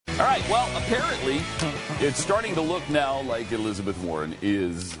All right, well, apparently, it's starting to look now like Elizabeth Warren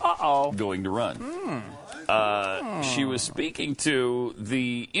is going to run. She was speaking to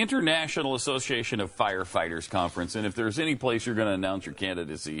the International Association of Firefighters Conference, and if there's any place you're going to announce your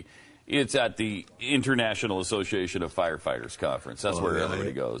candidacy, it's at the International Association of Firefighters Conference. That's where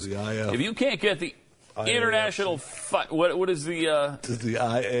everybody goes. If you can't get the International, what is the... the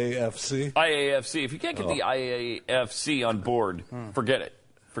IAFC? IAFC. If you can't get the IAFC on board, forget it.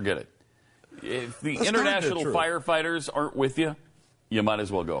 Forget it. If the international firefighters aren't with you, you might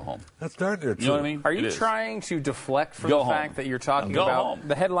as well go home. That's darn near true. You know what I mean? Are you trying to deflect from the fact that you're talking about...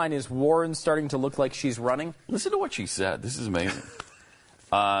 The headline is Warren starting to look like she's running? Listen to what she said. This is amazing.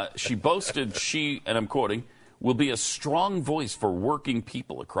 She boasted she, and I'm quoting, will be a strong voice for working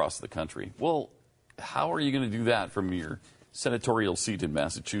people across the country. Well, how are you going to do that from your senatorial seat in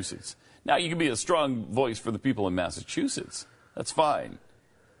Massachusetts? Now, you can be a strong voice for the people in Massachusetts. That's fine.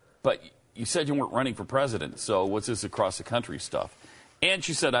 But you said you weren't running for president, so what's this across the country stuff? And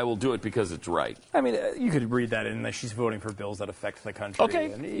she said, I will do it because it's right. I mean, you could read that in that she's voting for bills that affect the country. Okay,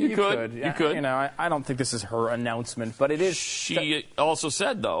 you could. You could. You know, I don't think this is her announcement, but it is. She also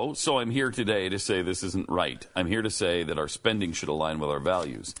said, though, so I'm here today to say this isn't right. I'm here to say that our spending should align with our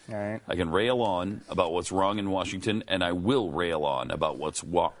values. All right. I can rail on about what's wrong in Washington, and I will rail on about what's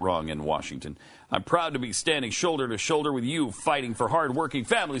wrong in Washington. I'm proud to be standing shoulder to shoulder with you, fighting for hard-working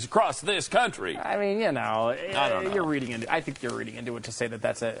families across this country. I mean, you know, I don't know. You're reading into. I think you're reading into it to say that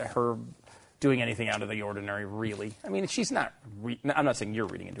that's her doing anything out of the ordinary. Really, I mean, she's not. I'm not saying you're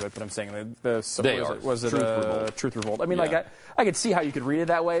reading into it, but I'm saying was it Truth Revolt? I mean, like I could see how you could read it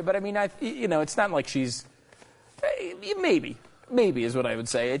that way, but I mean, it's not like she's Maybe is what I would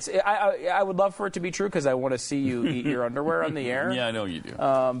say. I would love for it to be true because I want to see you eat your underwear on the air. Yeah, I know you do.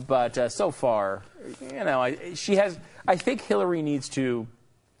 But so far, you know, I think Hillary needs to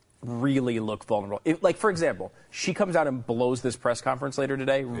really look vulnerable. Like, for example, she comes out and blows this press conference later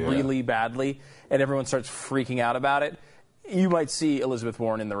today really badly, and everyone starts freaking out about it. You might see Elizabeth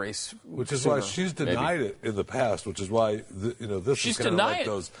Warren in the race, which is why she's denied it in the past. Which is why this is kind of like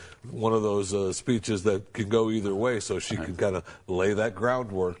one of those speeches that can go either way. So she can kind of lay that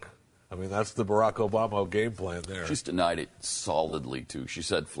groundwork. I mean, that's the Barack Obama game plan there. She's denied it solidly too. She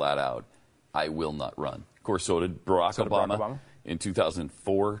said flat out, "I will not run." Of course, so did Barack Obama. In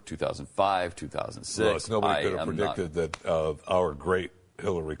 2004, 2005, 2006. Look, nobody could have predicted that our great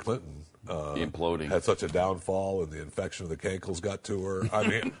Hillary Clinton. Imploding. Had such a downfall, and the infection of the cankles got to her.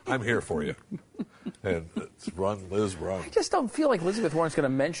 I'm here for you. And run, Liz, run. I just don't feel like Elizabeth Warren's going to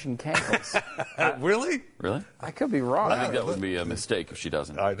mention cankles. Really? Really? I could be wrong. I think that would be a mistake if she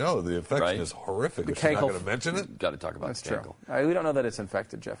doesn't. I know. The infection is horrific. If she's not going to mention it? Got to talk about That's cankle. True. We don't know that it's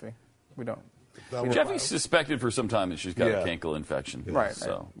infected, Jeffy. We don't. Jeffy's suspected for some time that she's got a cankle infection. Yeah. Right.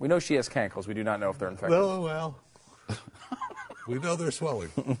 So. We know she has cankles. We do not know if they're infected. Well. We know they're swelling.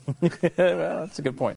 Well, that's a good point.